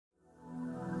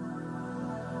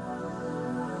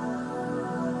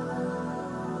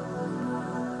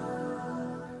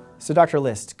So Dr.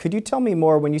 List, could you tell me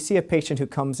more when you see a patient who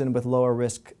comes in with lower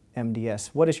risk MDS,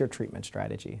 what is your treatment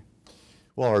strategy?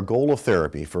 Well, our goal of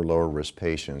therapy for lower risk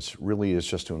patients really is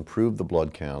just to improve the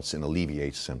blood counts and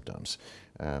alleviate symptoms.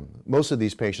 Most of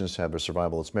these patients have a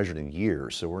survival that's measured in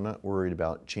years, so we're not worried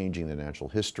about changing the natural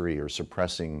history or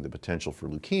suppressing the potential for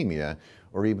leukemia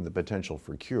or even the potential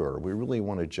for cure. We really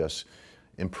want to just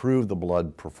improve the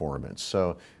blood performance.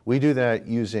 So we do that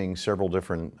using several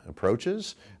different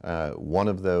approaches. One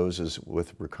of those is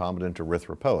with recombinant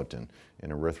erythropoietin.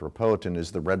 And erythropoietin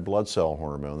is the red blood cell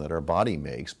hormone that our body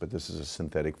makes, but this is a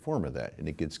synthetic form of that. And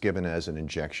it gets given as an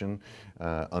injection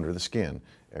under the skin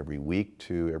every week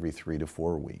to every 3 to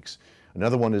 4 weeks.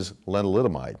 Another one is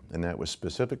lenalidomide, and that was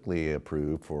specifically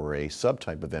approved for a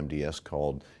subtype of MDS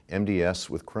called MDS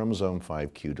with chromosome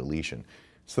 5q deletion.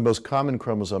 It's the most common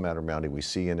chromosome abnormality we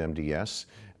see in MDS,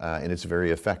 and it's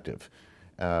very effective.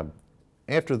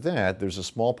 After that, there's a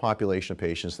small population of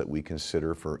patients that we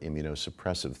consider for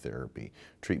immunosuppressive therapy,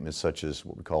 treatments such as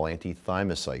what we call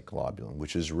anti-thymocyte globulin,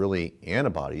 which is really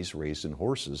antibodies raised in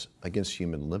horses against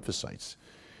human lymphocytes.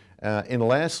 And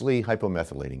lastly,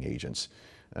 hypomethylating agents.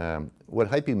 What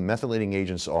hypomethylating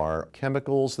agents are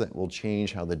chemicals that will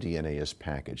change how the DNA is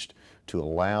packaged to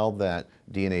allow that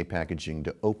DNA packaging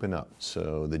to open up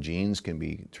so the genes can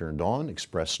be turned on,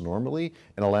 expressed normally,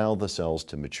 and allow the cells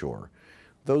to mature.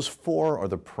 Those four are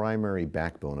the primary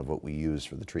backbone of what we use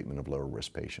for the treatment of lower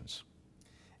risk patients.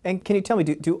 And can you tell me,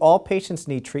 do all patients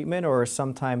need treatment, or is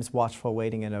sometimes watchful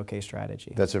waiting an okay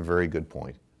strategy? That's a very good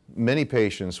point. Many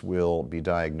patients will be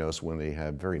diagnosed when they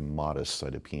have very modest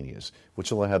cytopenias, which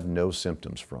they'll have no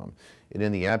symptoms from. And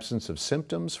in the absence of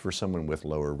symptoms for someone with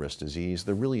lower risk disease,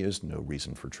 there really is no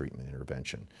reason for treatment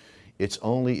intervention. It's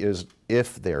only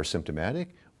if they're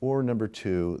symptomatic, or number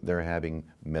two, they're having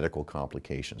medical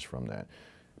complications from that.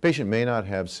 The patient may not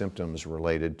have symptoms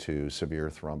related to severe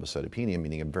thrombocytopenia,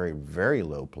 meaning a very, very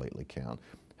low platelet count.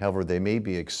 However, they may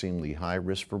be extremely high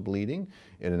risk for bleeding,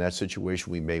 and in that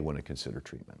situation, we may want to consider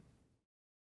treatment.